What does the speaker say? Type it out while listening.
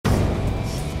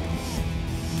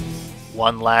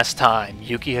One last time,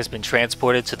 Yuki has been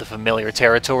transported to the familiar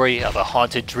territory of a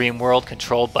haunted dream world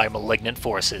controlled by malignant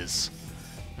forces.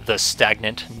 The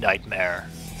Stagnant Nightmare.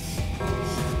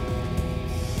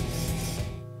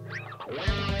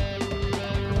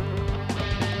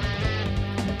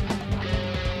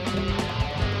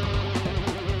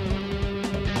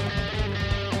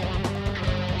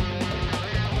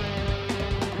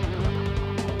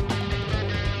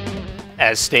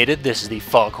 As stated, this is the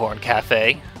Foghorn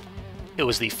Cafe. It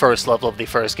was the first level of the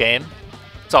first game.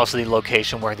 It's also the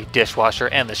location where the Dishwasher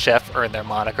and the Chef earned their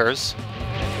monikers.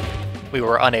 We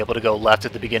were unable to go left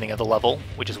at the beginning of the level,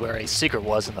 which is where a secret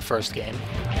was in the first game.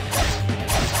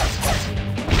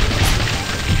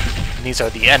 And these are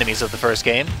the enemies of the first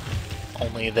game,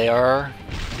 only they are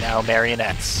now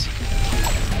marionettes.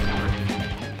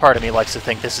 Part of me likes to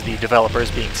think this is the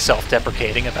developers being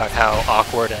self-deprecating about how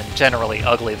awkward and generally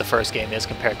ugly the first game is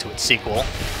compared to its sequel,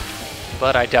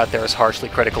 but I doubt they're as harshly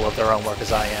critical of their own work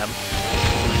as I am.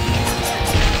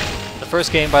 The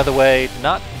first game, by the way,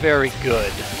 not very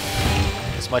good.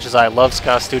 As much as I love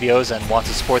Ska Studios and want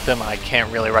to support them, I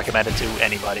can't really recommend it to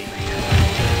anybody.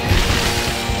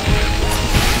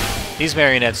 These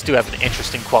marionettes do have an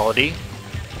interesting quality.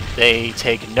 They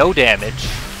take no damage,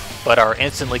 but are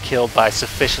instantly killed by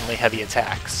sufficiently heavy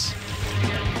attacks.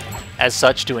 As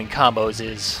such, doing combos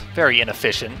is very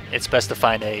inefficient. It's best to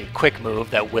find a quick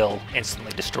move that will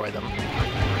instantly destroy them.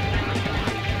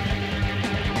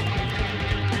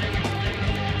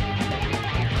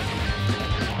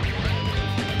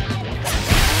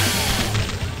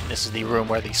 This is the room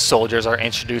where the soldiers are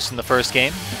introduced in the first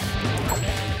game.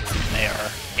 They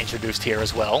are introduced here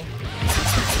as well.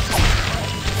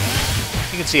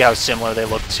 You can see how similar they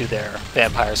look to their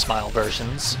Vampire Smile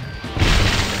versions.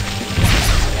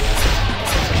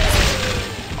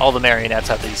 All the marionettes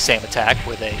have the same attack,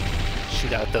 where they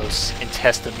shoot out those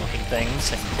intestine-looking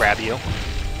things and grab you.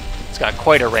 It's got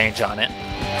quite a range on it,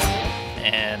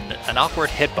 and an awkward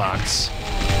hitbox.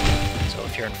 So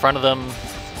if you're in front of them,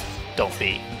 don't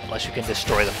be, unless you can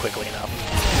destroy them quickly enough.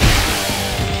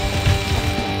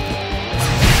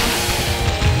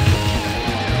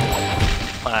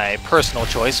 My personal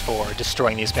choice for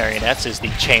destroying these marionettes is the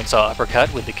chainsaw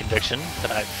uppercut with the conviction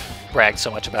that I've bragged so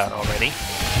much about already.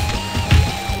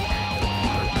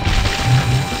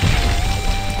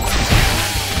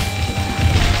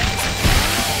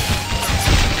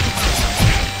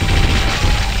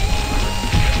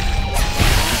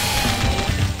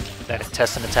 That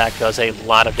intestine attack does a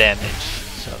lot of damage,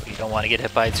 so you don't want to get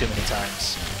hit by it too many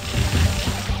times.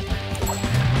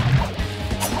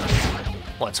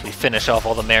 Once we finish off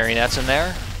all the marionettes in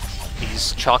there,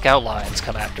 these chalk outlines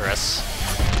come after us.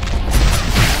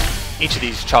 Each of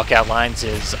these chalk outlines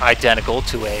is identical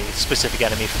to a specific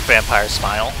enemy from Vampire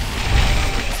Smile.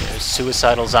 There's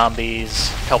suicidal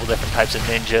zombies, a couple different types of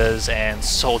ninjas, and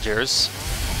soldiers,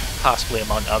 possibly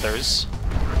among others.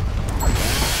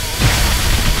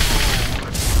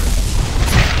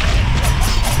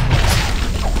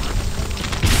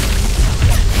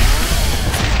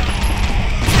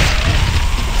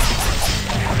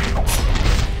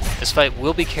 This fight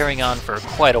will be carrying on for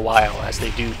quite a while, as they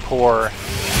do pour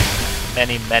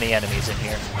many, many enemies in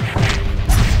here.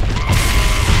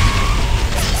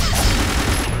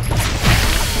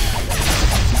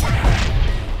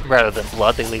 Rather than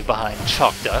blood, they leave behind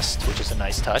chalk dust, which is a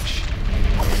nice touch.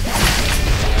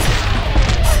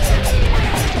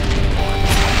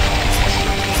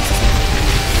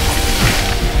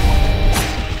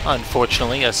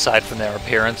 Unfortunately, aside from their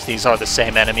appearance, these are the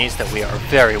same enemies that we are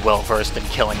very well versed in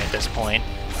killing at this point,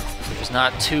 so there's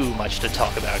not too much to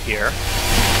talk about here.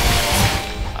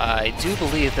 I do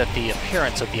believe that the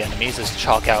appearance of the enemies as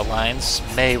chalk outlines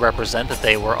may represent that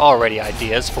they were already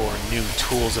ideas for new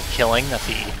tools of killing that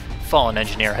the Fallen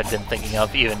Engineer had been thinking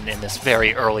of even in this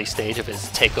very early stage of his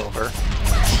takeover.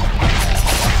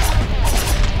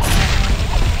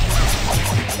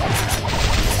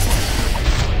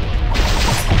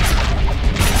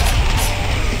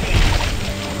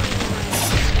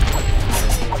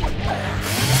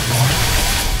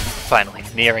 Finally,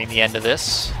 nearing the end of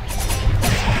this.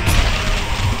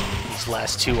 These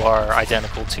last two are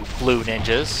identical to blue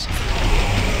ninjas.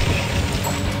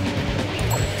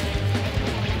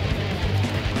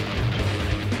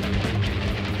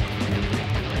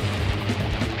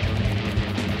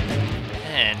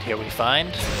 And here we find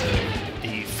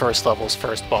the first level's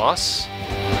first boss.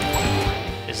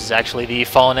 This is actually the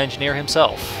Fallen Engineer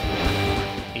himself.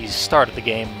 He started the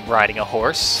game riding a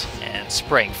horse and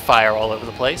spraying fire all over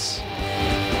the place.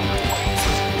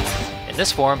 In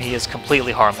this form, he is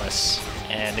completely harmless,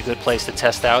 and and a good place to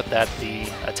test out that the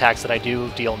attacks that I do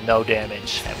deal no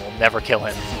damage and will never kill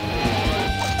him.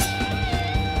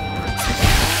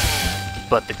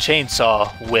 But the chainsaw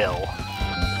will.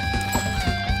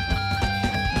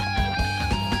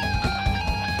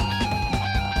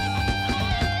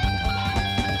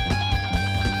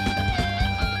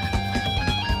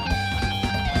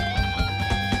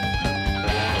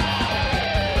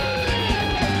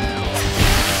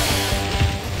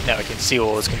 Now we can see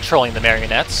what was controlling the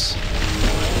marionettes.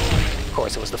 Of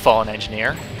course, it was the fallen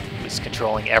engineer. He's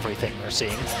controlling everything we're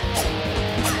seeing.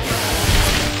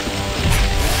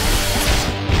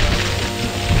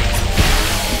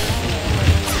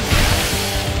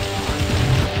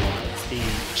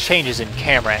 The changes in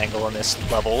camera angle in this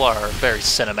level are very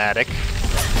cinematic.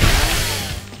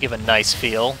 Give a nice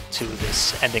feel to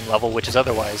this ending level, which is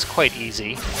otherwise quite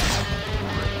easy.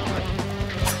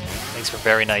 Makes for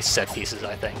very nice set pieces,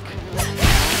 I think.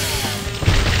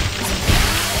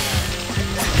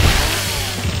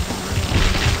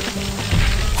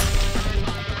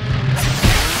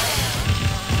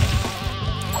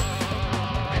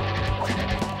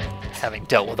 Having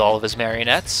dealt with all of his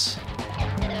marionettes,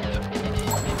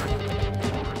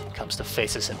 he comes to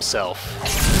faces himself.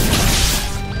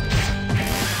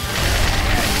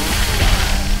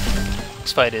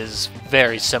 This fight is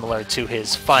very similar to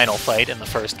his final fight in the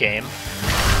first game,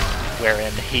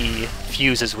 wherein he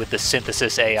fuses with the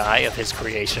synthesis AI of his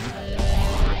creation.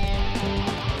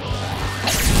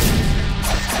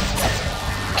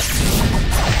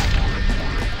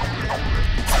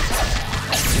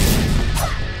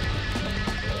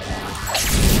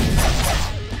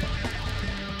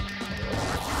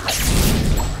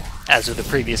 As with the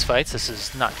previous fights, this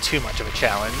is not too much of a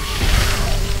challenge.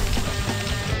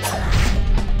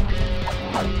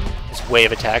 His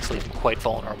wave attacks leave him quite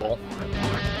vulnerable.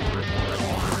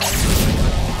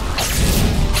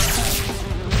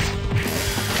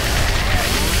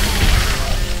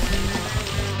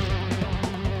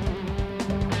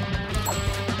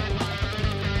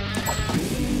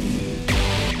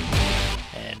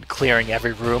 And clearing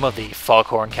every room of the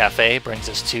Foghorn Cafe brings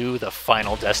us to the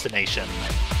final destination.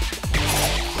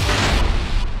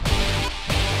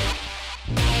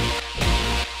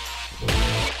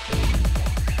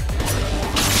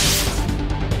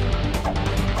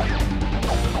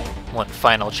 One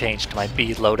final change to my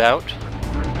bead loadout.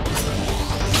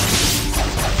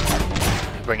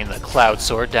 Bringing the Cloud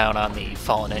Sword down on the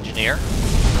Fallen Engineer.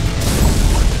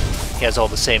 He has all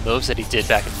the same moves that he did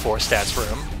back in 4 Stats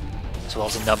Room, as well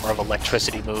as a number of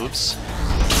electricity moves.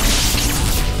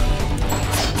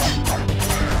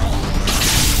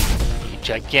 The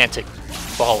gigantic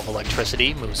ball of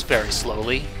electricity moves very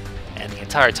slowly, and the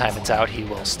entire time it's out he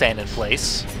will stand in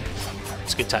place.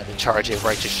 It's a good time to charge a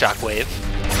Righteous Shockwave.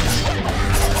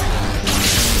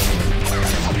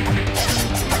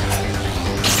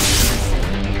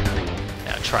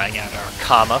 Now trying out our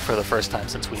Kama for the first time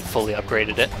since we fully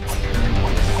upgraded it.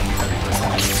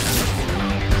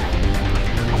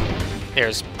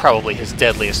 There's probably his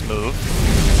deadliest move.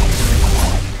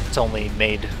 It's only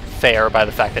made fair by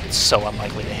the fact that it's so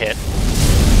unlikely to hit.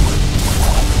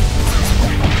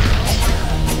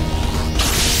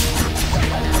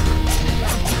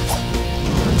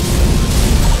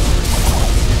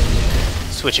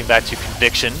 Switching back to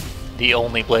Conviction, the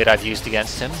only blade I've used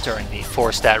against him during the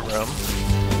 4-stat room.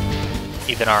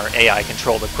 Even our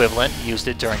AI-controlled equivalent used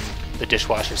it during the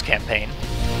Dishwasher's campaign.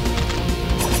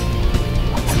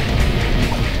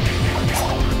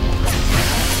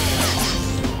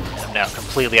 I'm now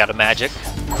completely out of magic,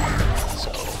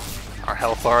 so our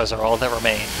health bars are all that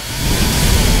remain.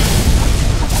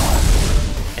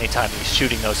 Anytime he's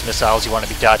shooting those missiles, you want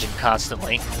to be dodging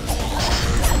constantly.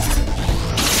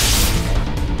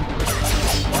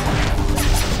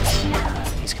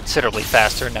 Considerably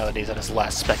faster now that he's at his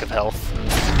last speck of health.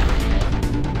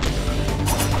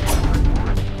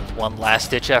 With one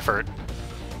last-ditch effort,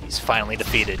 he's finally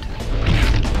defeated.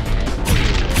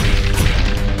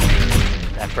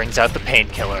 That brings out the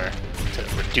painkiller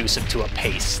to reduce him to a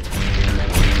paste.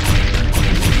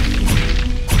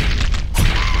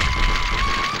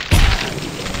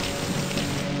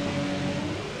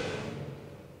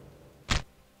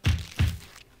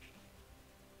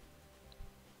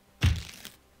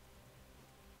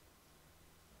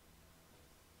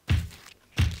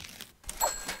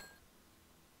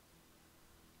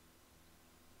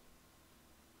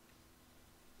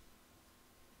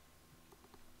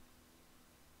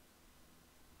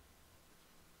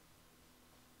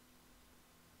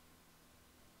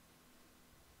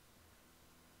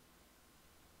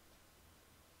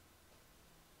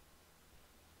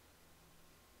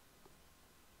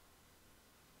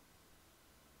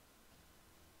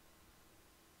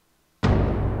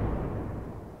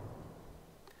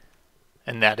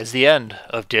 And that is the end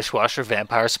of Dishwasher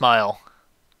Vampire Smile.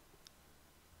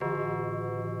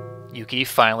 Yuki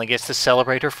finally gets to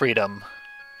celebrate her freedom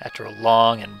after a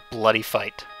long and bloody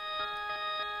fight.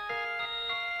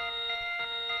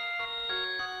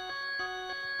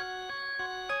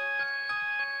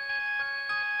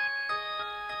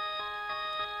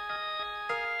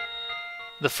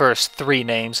 The first 3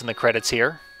 names in the credits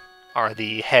here are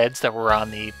the heads that were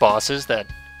on the bosses that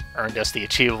earned us the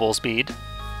achievables bead.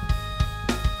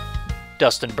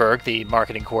 Dustin Berg, the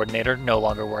marketing coordinator, no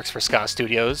longer works for Ska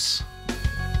Studios.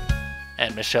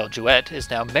 And Michelle Jouet is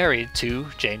now married to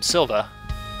James Silva.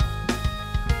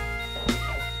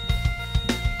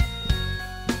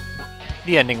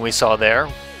 The ending we saw there,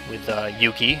 with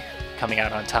Yuki coming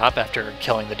out on top after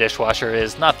killing the Dishwasher,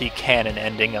 is not the canon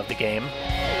ending of the game.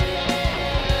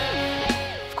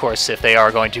 Of course, if they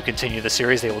are going to continue the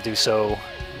series, they will do so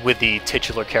with the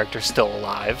titular character still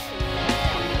alive.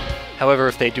 However,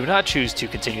 if they do not choose to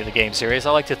continue the game series,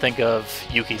 I like to think of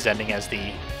Yuki's ending as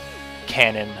the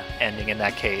canon ending in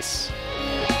that case.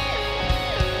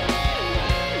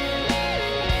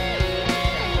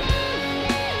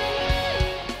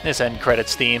 This end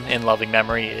credits theme, In Loving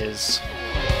Memory, is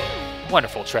a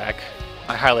wonderful track.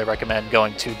 I highly recommend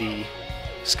going to the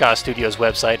Ska Studios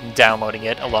website and downloading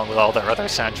it along with all their other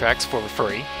soundtracks for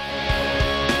free.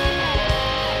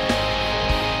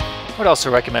 I would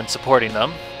also recommend supporting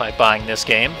them by buying this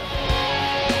game.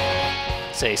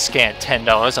 It's a scant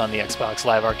 $10 on the Xbox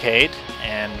Live Arcade,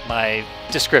 and my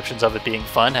descriptions of it being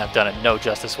fun have done it no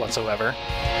justice whatsoever.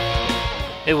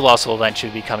 It will also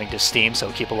eventually be coming to Steam,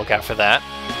 so keep a lookout for that.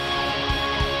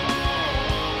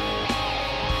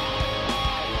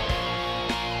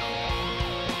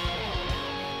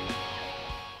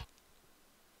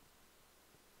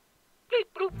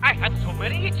 I had so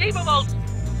many achievables!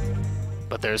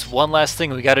 But there's one last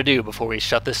thing we gotta do before we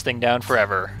shut this thing down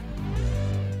forever.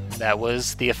 That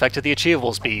was the effect of the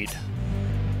achievables bead.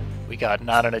 We got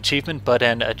not an achievement, but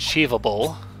an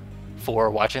achievable for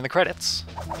watching the credits.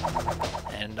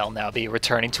 And I'll now be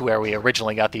returning to where we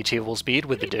originally got the achievables bead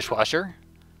with the Dishwasher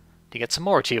to get some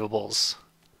more achievables.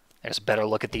 There's a better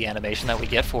look at the animation that we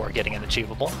get for getting an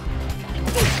achievable.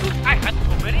 I had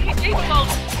so many achievables!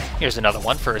 Here's another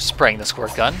one for spraying the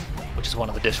squirt gun, which is one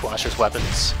of the Dishwasher's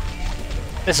weapons.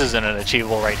 This isn't an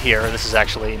achievable right here. This is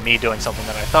actually me doing something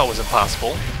that I thought was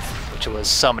impossible, which was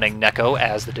summoning Neko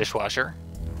as the Dishwasher.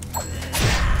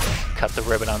 Cut the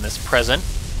ribbon on this present,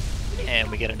 and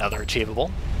we get another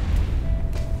achievable.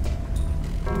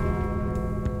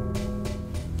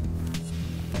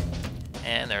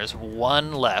 And there's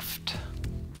one left.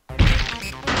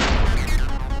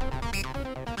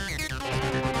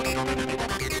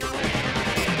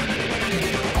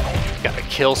 Gotta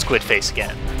kill Squidface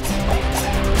again.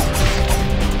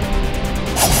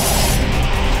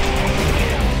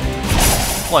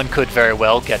 One could very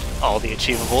well get all the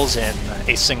achievables in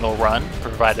a single run,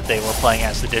 provided they were playing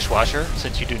as the Dishwasher,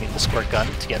 since you do need the squirt gun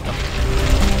to get them.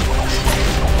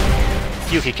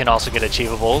 Yuki can also get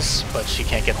achievables, but she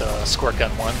can't get the squirt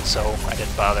gun one, so I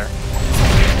didn't bother.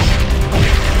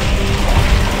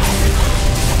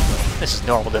 This is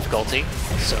normal difficulty,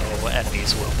 so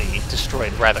enemies will be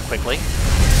destroyed rather quickly.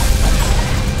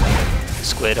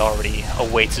 Squid already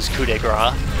awaits his coup de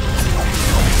grace.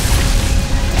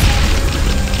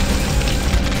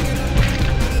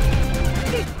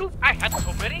 I had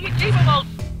so many achievables!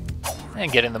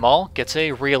 And getting them all gets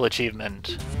a real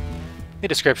achievement, the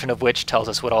description of which tells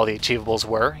us what all the achievables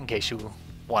were, in case you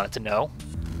wanted to know.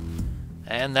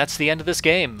 And that's the end of this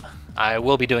game. I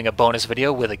will be doing a bonus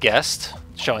video with a guest,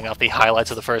 showing off the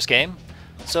highlights of the first game,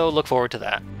 so look forward to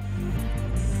that.